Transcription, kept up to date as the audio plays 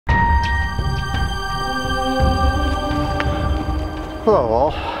Hello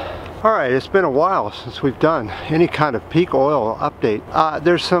all. Alright, it's been a while since we've done any kind of peak oil update.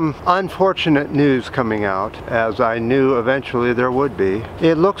 There's some unfortunate news coming out, as I knew eventually there would be.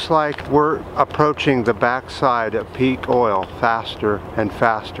 It looks like we're approaching the backside of peak oil faster and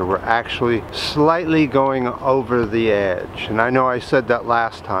faster. We're actually slightly going over the edge. And I know I said that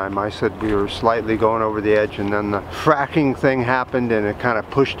last time. I said we were slightly going over the edge, and then the fracking thing happened and it kind of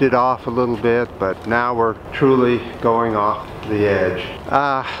pushed it off a little bit, but now we're truly going off the edge.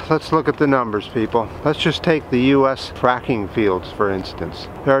 Let's look at the numbers, people. Let's just take the US fracking fields, for instance.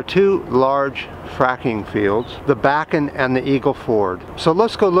 There are two large fracking fields, the Bakken and the Eagle Ford. So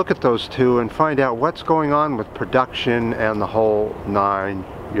let's go look at those two and find out what's going on with production and the whole 9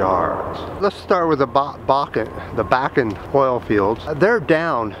 yards. Let's start with the Bakken oil fields. They're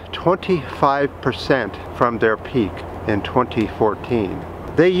down 25% from their peak in 2014.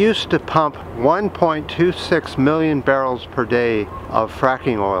 They used to pump 1.26 million barrels per day of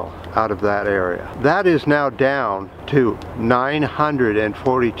fracking oil out of that area. That is now down to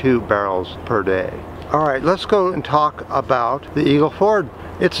 942 barrels per day. All right, let's go and talk about the Eagle Ford.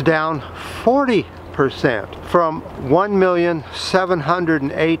 It's down 40% from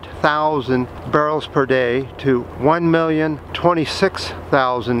 1,708,000 barrels per day to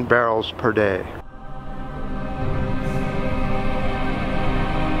 1,026,000 barrels per day.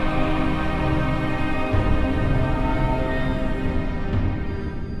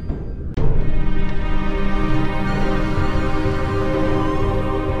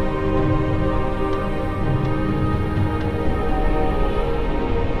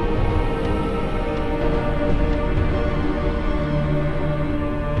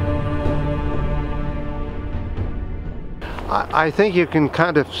 I think you can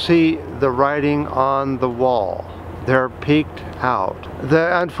kind of see the writing on the wall. They're peaked out.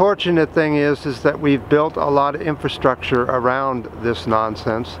 The unfortunate thing is that we've built a lot of infrastructure around this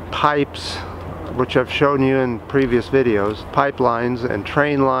nonsense. Pipes, which I've shown you in previous videos, pipelines and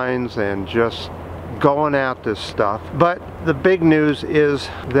train lines, and just going at this stuff. But the big news is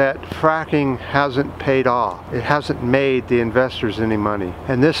that fracking hasn't paid off. It hasn't made the investors any money.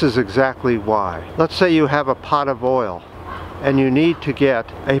 And this is exactly why. Let's say you have a pot of oil, and you need to get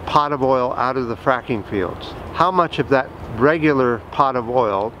a pot of oil out of the fracking fields. How much of that regular pot of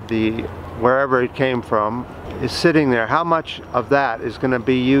oil, wherever it came from, is sitting there? How much of that is going to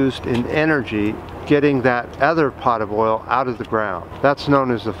be used in energy getting that other pot of oil out of the ground? That's known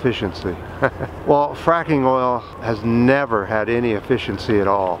as efficiency. Well, fracking oil has never had any efficiency at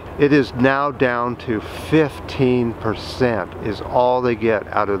all. It is now down to 15% is all they get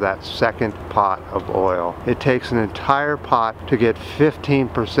out of that second pot of oil. It takes an entire pot to get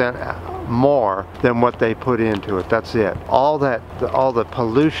 15% more than what they put into it. That's it. All the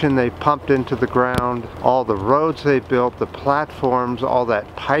pollution they pumped into the ground, all the roads they built, the platforms, all that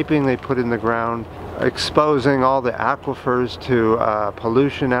piping they put in the ground, exposing all the aquifers to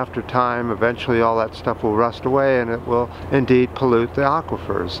pollution after time. Eventually all that stuff will rust away and it will indeed pollute the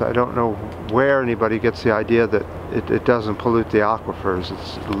aquifers. I don't know where anybody gets the idea that it doesn't pollute the aquifers.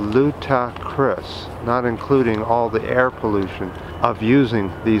 It's ludicrous, not including all the air pollution of using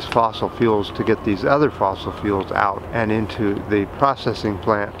these fossil fuels to get these other fossil fuels out and into the processing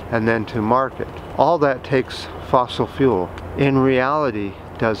plant and then to market. All that takes fossil fuel. In reality,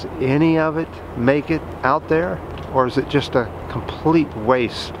 does any of it make it out there? Or is it just a complete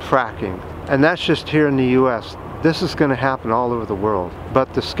waste, fracking? And that's just here in the US. This is going to happen all over the world.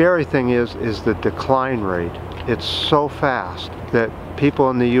 But the scary thing is the decline rate. It's so fast that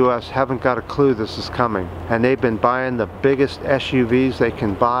people in the US haven't got a clue this is coming. And they've been buying the biggest SUVs they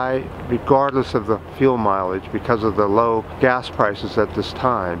can buy, regardless of the fuel mileage, because of the low gas prices at this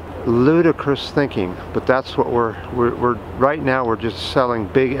time. Ludicrous thinking, but that's what we're right now. We're just selling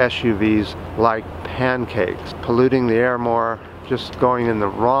big SUVs like pancakes, polluting the air more, just going in the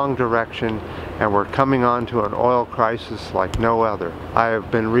wrong direction, and we're coming on to an oil crisis like no other. I have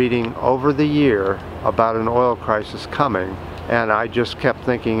been reading over the year about an oil crisis coming, and I just kept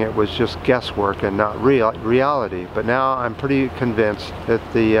thinking it was just guesswork and not reality. But now I'm pretty convinced that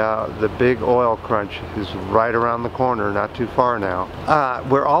the big oil crunch is right around the corner, not too far now.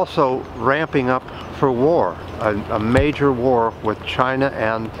 We're also ramping up for war, a major war with China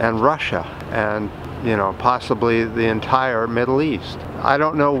and Russia, and possibly the entire Middle East. I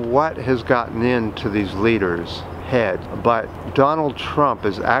don't know what has gotten into these leaders' head, but Donald Trump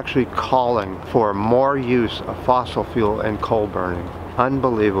is actually calling for more use of fossil fuel and coal burning.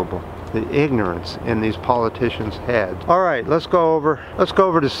 Unbelievable. the ignorance in these politicians' heads. All right, let's go over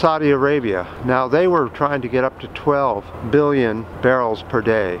to Saudi Arabia. Now, they were trying to get up to 12 billion barrels per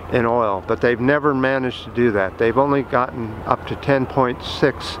day in oil, but they've never managed to do that. They've only gotten up to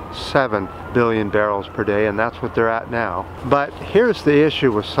 10.67 billion barrels per day, and that's what they're at now. But here's the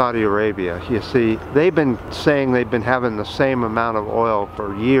issue with Saudi Arabia. You see, they've been saying they've been having the same amount of oil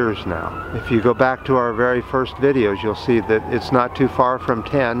for years now. If you go back to our very first videos, you'll see that it's not too far from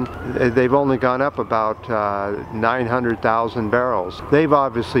 10. They've only gone up about 900,000 barrels. They've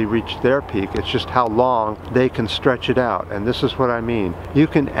obviously reached their peak. It's just how long they can stretch it out. And this is what I mean. You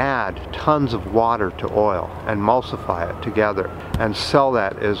can add tons of water to oil and emulsify it together and sell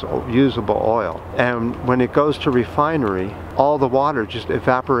that as usable oil. And when it goes to refinery, all the water just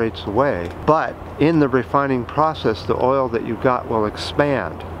evaporates away. But in the refining process, the oil that you got will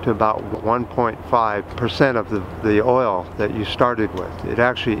expand to about 1.5% of the oil that you started with. It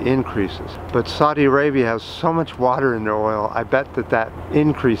actually increases. But Saudi Arabia has so much water in their oil, I bet that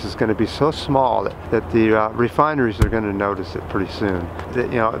increase is going to be so small that the refineries are going to notice it pretty soon. You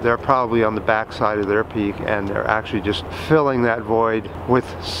know, they're probably on the backside of their peak, and they're actually just filling that void with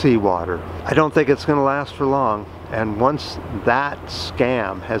seawater. I don't think it's going to last for long. And once that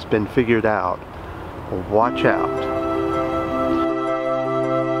scam has been figured out, watch out.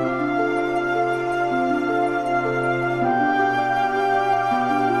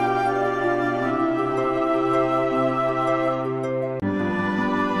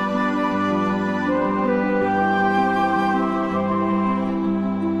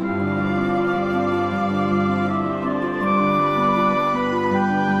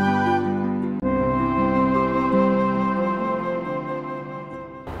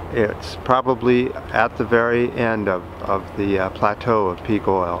 It's probably at the very end of the plateau of peak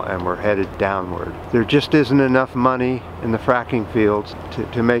oil, and we're headed downward. There just isn't enough money in the fracking fields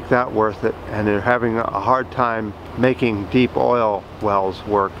to make that worth it, and they're having a hard time making deep oil wells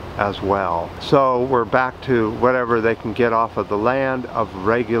work as well. So we're back to whatever they can get off of the land of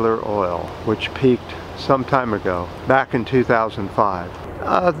regular oil, which peaked some time ago, back in 2005.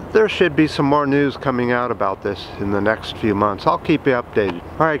 There should be some more news coming out about this in the next few months. I'll keep you updated.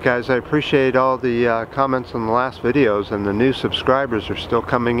 Alright guys, I appreciate all the comments on the last videos, and the new subscribers are still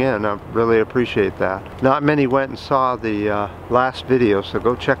coming in. I really appreciate that. Not many went and saw the last video, so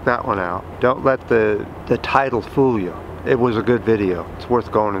go check that one out. Don't let the title fool you. It was a good video. It's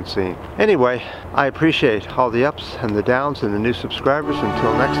worth going and seeing. Anyway, I appreciate all the ups and the downs and the new subscribers.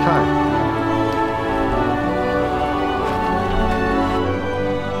 Until next time.